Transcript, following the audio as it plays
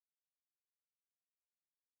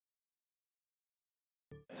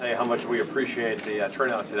I'll tell you how much we appreciate the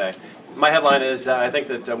turnout today. My headline is, I think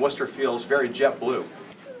that Worcester feels very JetBlue.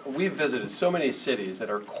 We've visited so many cities that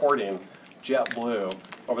are courting JetBlue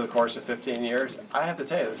over the course of 15 years. I have to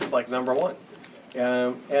tell you, this is like #1.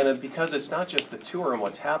 And because it's not just the tour and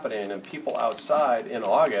what's happening and people outside in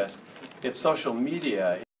August, it's social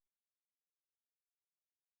media.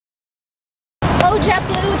 Oh,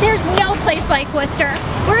 JetBlue, there's no place like Worcester.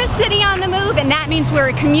 We're a city on the move, and that means we're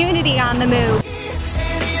a community on the move.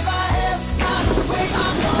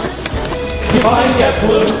 You find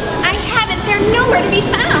JetBlue? I haven't. They're nowhere to be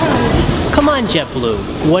found. Come on,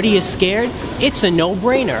 JetBlue. What are you scared? It's a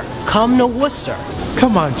no-brainer. Come to Worcester.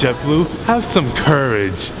 Come on, JetBlue. Have some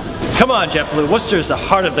courage. Come on, JetBlue. Worcester is the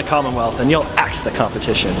heart of the Commonwealth, and you'll axe the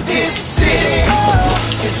competition. This city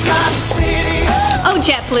is my city. Oh,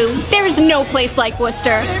 JetBlue, there's no place like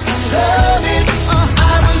Worcester.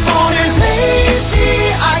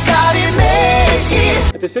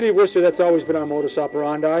 At the City of Worcester, that's always been our modus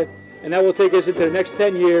operandi, and that will take us into the next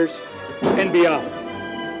 10 years and beyond.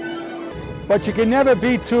 But you can never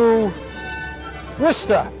be too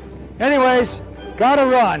Worcester. Anyways, gotta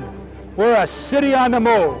run. We're a city on the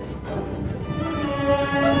move.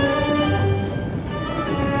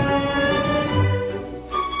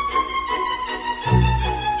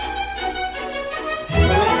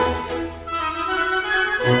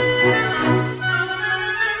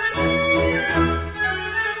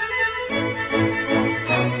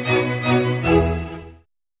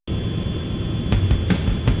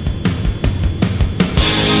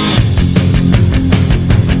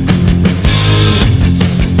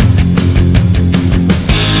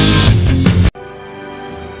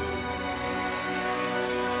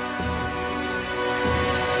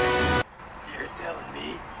 Telling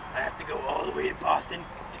me I have to go all the way to Boston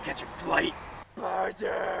to catch a flight?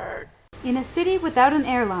 Barter! In a city without an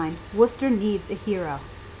airline, Worcester needs a hero.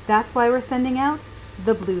 That's why we're sending out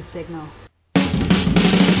the Blue Signal.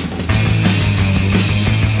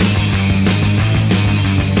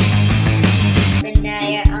 But now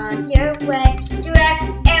you're on your way.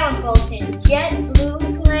 Direct Alan Bolton,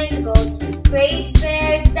 JetBlue planes gold. Great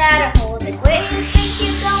fares that are holding. Where do you think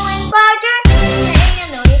you're going, Barger? Hey,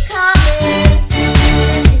 I know you're coming.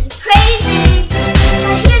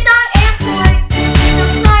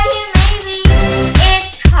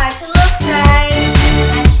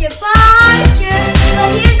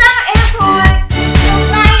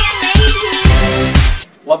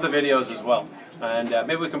 Love the videos as well, and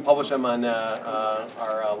maybe we can publish them on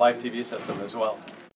our live TV system as well.